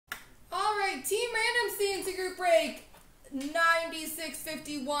right, Team Random C&C Group Break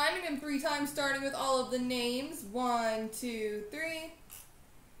 9651. And 3 times starting with all of the names. 1, 2, 3.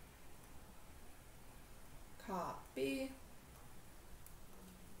 Copy.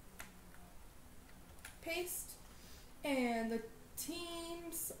 Paste. And the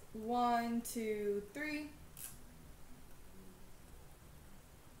teams. 1, 2, 3.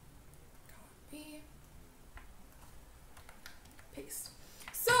 Copy. Paste.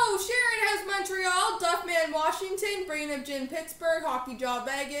 So, Sharon has Montreal, Duffman Washington, Brain of Gin Pittsburgh, Hockey Jaw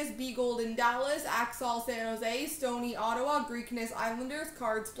Vegas, B Golden Dallas, Axel San Jose, Stony Ottawa, Greekness Islanders,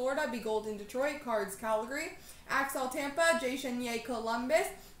 Cards Florida, B Golden Detroit, Cards Calgary, Axel Tampa, J Chenier Columbus,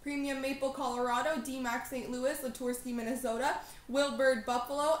 Premium Maple Colorado, D Max St. Louis, Latourski Minnesota, Wilbert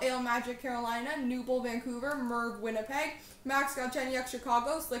Buffalo, Ale Magic Carolina, Newble Vancouver, Merv Winnipeg, Max Galchenyuk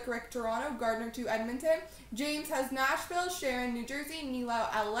Chicago, Slick Rick Toronto, Gardner 2 Edmonton, James has Nashville, Sharon New Jersey, Nilo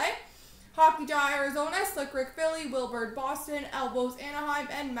LA, Hockey Jaw Arizona, Slick Rick Philly, Wilbert Boston, Elbows Anaheim,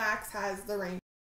 and Max has the Rangers.